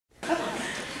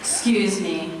Excuse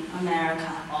me,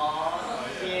 America.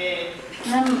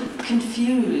 I'm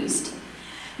confused.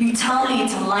 You tell me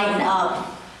to lighten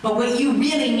up, but what you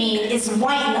really mean is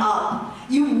whiten up.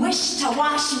 You wish to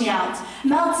wash me out,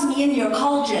 melt me in your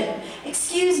cauldron.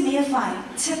 Excuse me if I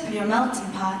tip your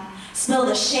melting pot, spill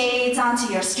the shades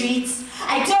onto your streets.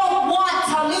 I don't want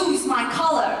to lose my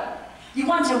color. You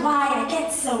wonder why I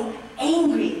get so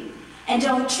angry, and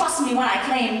don't trust me when I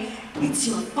claim it's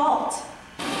your fault.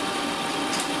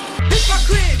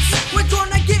 Hypocrites, we're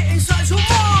gonna get inside your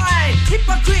mind.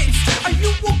 Hypocrites, and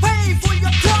you will pay for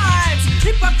your crimes.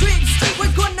 Hypocrites,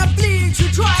 we're gonna bleed you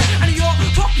dry, and your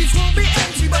pockets will be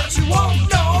empty, but you won't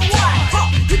know why.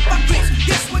 Hypocrites,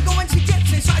 yes, we're going to get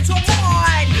inside your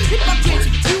mind. Hypocrites,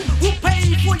 you will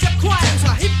pay for your crimes.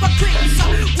 Hypocrites,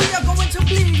 we are going to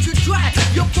bleed you dry.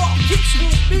 Your pockets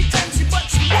will be empty, but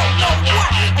you won't know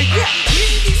why. Yeah,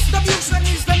 redistribution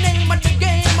is the name of the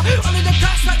game. Only the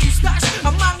cash that you stash,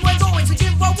 a man we're going to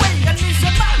give away. And it's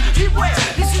a man, beware.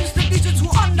 This is the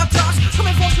digital underclass,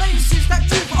 coming from places that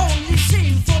you've only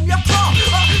seen from your car.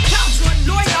 Counter and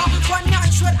lawyer,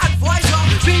 financial advisor,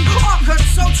 being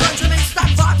consultant and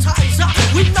advertiser.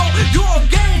 We know your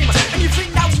game, and you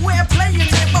think that we're playing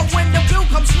it, but when the bill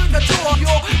comes through the door,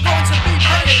 you're going to be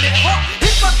paying it.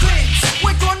 Hypocrites,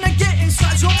 we're gonna get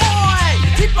inside your mind.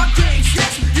 Hypocrites,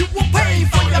 yes, you will pay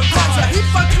for your crimes.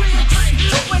 Hypocrites,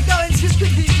 we're going to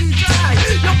bleed you dry.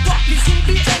 Your pockets will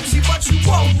be empty, but you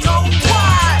won't know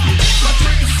why.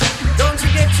 Hypocrites, don't you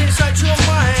get inside your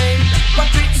mind.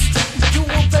 Hypocrites, you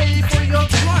will pay for your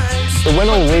crimes. Wen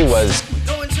Ho Lee was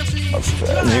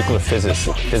a nuclear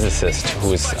physicist who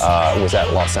was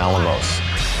at Los Alamos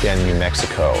in New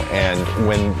Mexico, and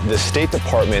when the State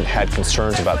Department had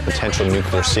concerns about potential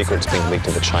nuclear secrets being leaked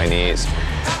to the Chinese,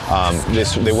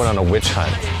 they went on a witch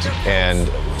hunt and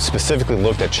specifically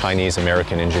looked at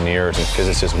Chinese-American engineers and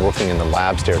physicists working in the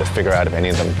labs there to figure out if any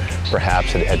of them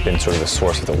perhaps had been sort of the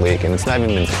source of the leak. And it's not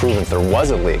even been proven there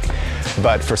was a leak,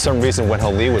 but for some reason Wen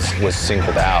Ho Lee was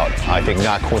singled out, I think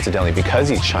not coincidentally because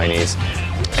he's Chinese.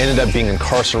 Ended up being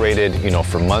incarcerated,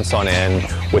 for months on end,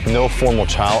 with no formal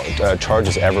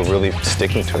charges ever really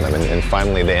sticking to them. And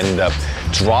finally, they ended up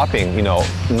dropping,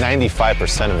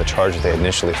 95% of the charges they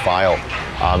initially filed,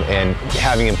 and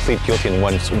having him plead guilty in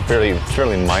one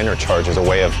fairly minor charge as a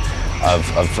way of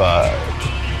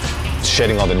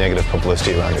shedding all the negative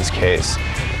publicity around his case.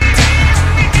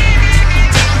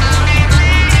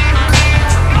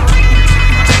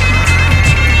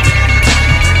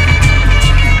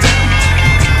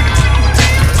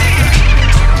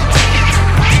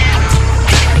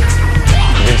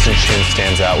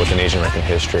 Stands out within Asian American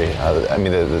history. I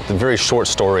mean, the very short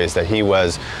story is that he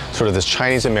was sort of this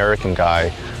Chinese-American guy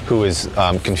who was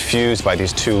confused by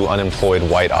these two unemployed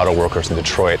white auto workers in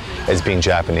Detroit as being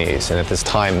Japanese. And at this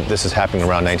time, this is happening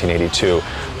around 1982,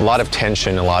 a lot of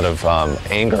tension, a lot of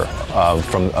anger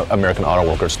from American auto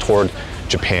workers toward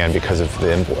Japan because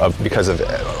of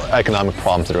economic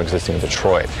problems that are existing in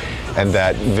Detroit. And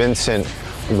that Vincent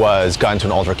got into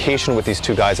an altercation with these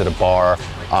two guys at a bar,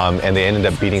 and they ended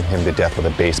up beating him to death with a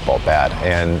baseball bat.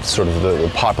 And sort of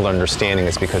the popular understanding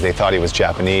is because they thought he was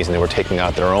Japanese and they were taking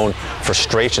out their own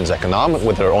frustrations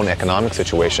with their own economic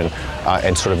situation,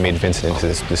 and sort of made Vincent into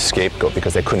this scapegoat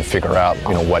because they couldn't figure out,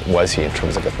 what was he in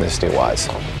terms of ethnicity-wise.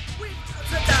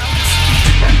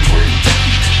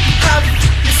 Have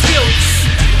the skills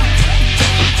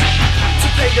to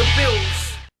pay the bills.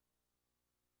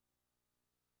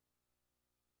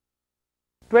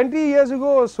 20 years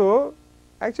ago or so,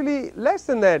 actually less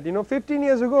than that, 15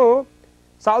 years ago,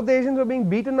 South Asians were being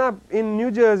beaten up in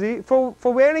New Jersey for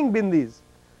wearing bindis.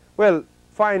 Well,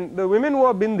 fine, the women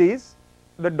wore bindis,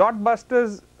 the dot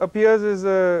busters appears as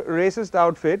a racist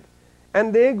outfit,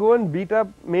 and they go and beat up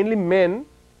mainly men.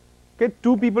 Okay,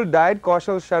 2 people died,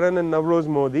 Kaushal Sharan and Navroz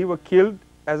Modi were killed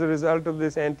as a result of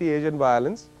this anti-Asian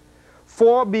violence,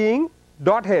 for being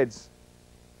dot heads.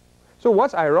 So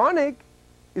what's ironic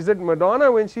is that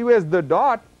Madonna, when she wears the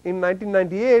dot in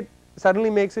 1998, suddenly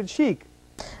makes it chic.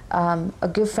 A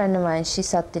good friend of mine, she's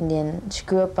South Indian, she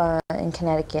grew up in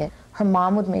Connecticut. Her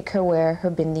mom would make her wear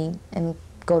her bindi and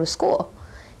go to school.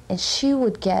 And she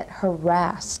would get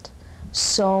harassed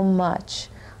so much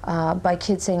by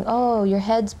kids saying, oh, your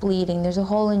head's bleeding, there's a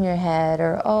hole in your head,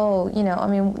 or oh, I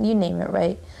mean, you name it,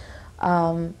 right?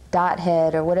 Dot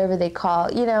head, or whatever they call,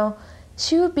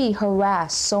 she would be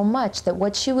harassed so much that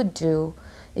what she would do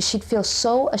is she'd feel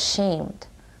so ashamed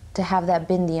to have that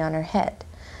bindi on her head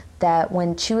that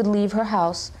when she would leave her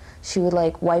house, she would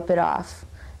like wipe it off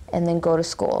and then go to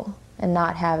school and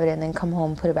not have it and then come home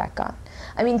and put it back on.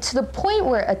 I mean, to the point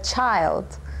where a child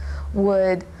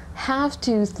would have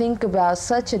to think about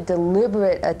such a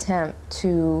deliberate attempt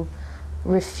to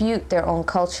refute their own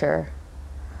culture,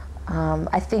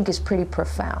 I think is pretty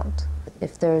profound.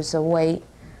 If there's a white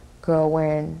girl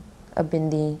wearing a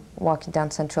bindi walking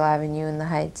down Central Avenue in the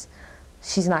Heights,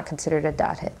 she's not considered a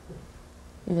dothead,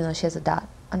 even though she has a dot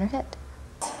on her head.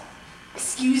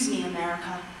 Excuse me,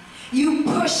 America. You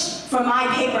pushed for my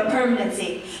paper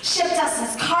permanency, shipped us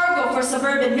as cargo for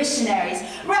suburban missionaries,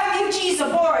 refugees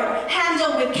aboard,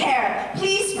 handled with care.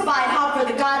 Please provide help for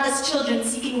the godless children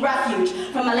seeking refuge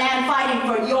from a land fighting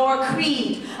for your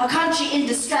creed, a country in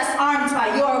distress armed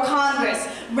by your Congress,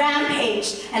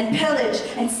 rampaged and pillaged,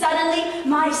 and suddenly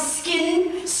my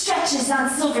skin stretches on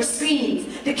silver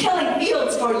screens, the killing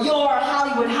fields for your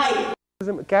Hollywood hype.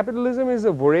 Capitalism is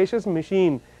a voracious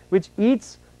machine which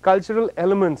eats cultural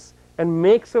elements and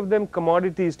makes of them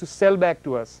commodities to sell back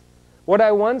to us. What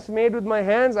I once made with my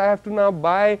hands, I have to now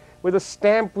buy with a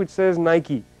stamp which says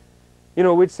Nike,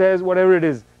 which says whatever it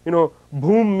is,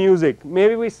 boom music.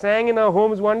 Maybe we sang in our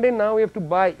homes one day, now we have to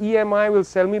buy. EMI will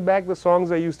sell me back the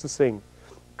songs I used to sing.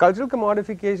 Cultural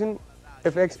commodification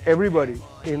affects everybody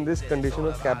in this condition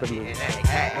of capitalism.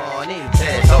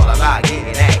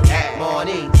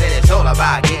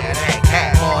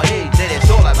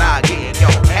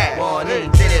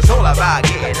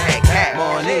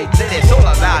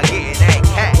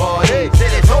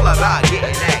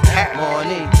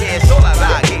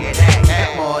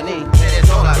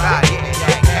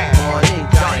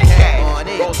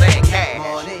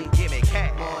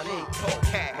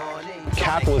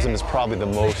 Capitalism is probably the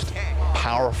most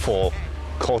powerful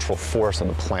cultural force on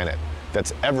the planet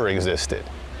that's ever existed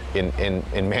in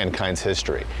mankind's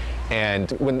history.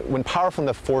 And when powerful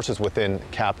enough forces within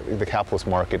the capitalist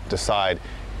market decide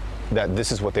that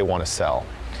this is what they want to sell,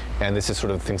 and this is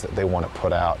sort of the things that they want to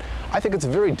put out, I think it's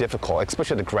very difficult,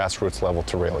 especially at the grassroots level,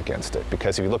 to rail against it.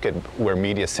 Because if you look at where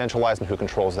media is centralized and who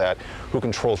controls that, who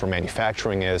controls where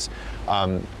manufacturing is,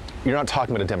 you're not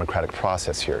talking about a democratic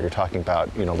process here. You're talking about,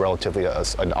 relatively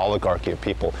an oligarchy of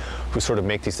people who sort of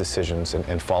make these decisions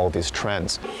and follow these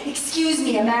trends. Excuse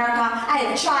me, America. I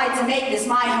have tried to make this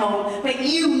my home, but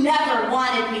you never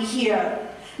wanted me here.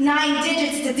 9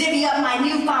 digits to divvy up my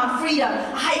newfound freedom,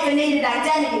 a hyphenated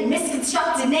identity,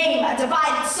 misconstructed name, a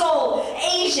divided soul,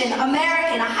 Asian,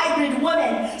 American, a hybrid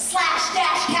woman, slash,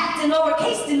 dash, captain,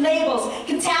 lowercase in labels,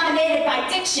 contaminated by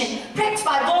diction, pricked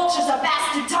by vultures of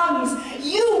bastard tongues.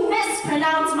 You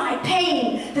mispronounce my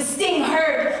pain, the sting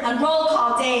heard on roll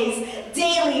call days,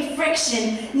 daily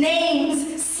friction,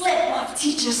 names slip off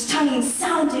teachers' tongues,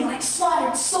 sounding like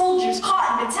slaughtered soldiers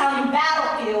caught in battalion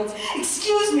battlefields.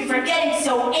 Excuse me for getting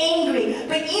so angry,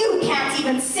 but you can't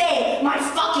even say my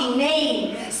fucking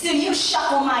name. Still you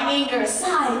shuffle my anger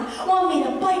aside, want me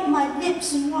to bite my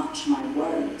lips and watch my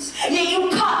words. Yet you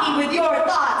caught me with your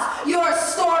thoughts, your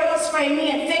stories framed me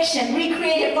in fiction,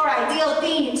 recreated for ideal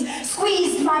themes,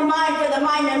 squeezed my mind for the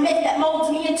minor myth that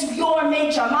molds me into your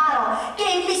major model,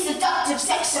 gave me seductive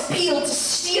sex appeal to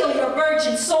steal your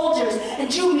virgin soldiers, and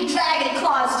drew me dragon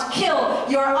claws to kill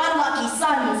your unlucky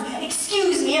sons.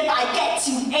 Excuse me if I get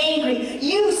too angry.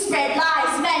 You spread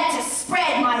lies meant to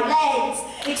spread my legs.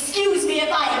 Excuse me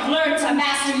if I have learned to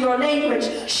master your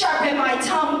language, sharpen my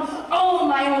tongue, own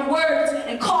my own words,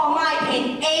 and call my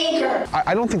pain anger.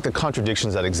 I don't think the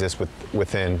contradictions that exist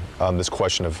within this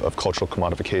question of cultural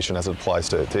commodification as it applies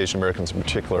to Asian Americans in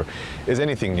particular is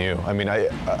anything new. I mean,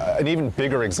 an even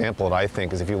bigger example that I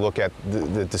think is if you look at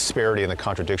the disparity and the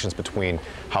contradictions between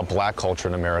how black culture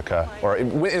in America, or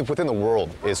within the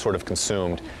world, is sort of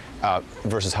consumed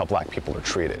versus how black people are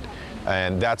treated.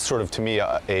 And that's sort of, to me,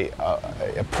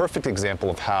 a perfect example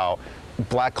of how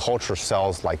black culture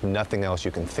sells like nothing else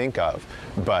you can think of.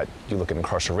 But you look at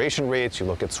incarceration rates, you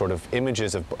look at sort of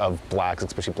images of blacks,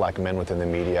 especially black men within the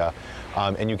media,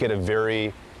 and you get a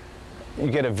very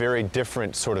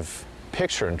different sort of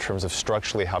picture in terms of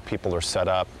structurally how people are set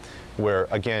up, where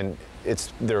again,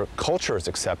 their culture is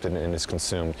accepted and is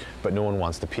consumed, but no one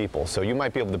wants the people. So you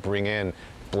might be able to bring in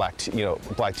black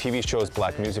TV shows,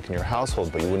 black music in your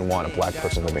household, but you wouldn't want a black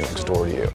person living next door to you.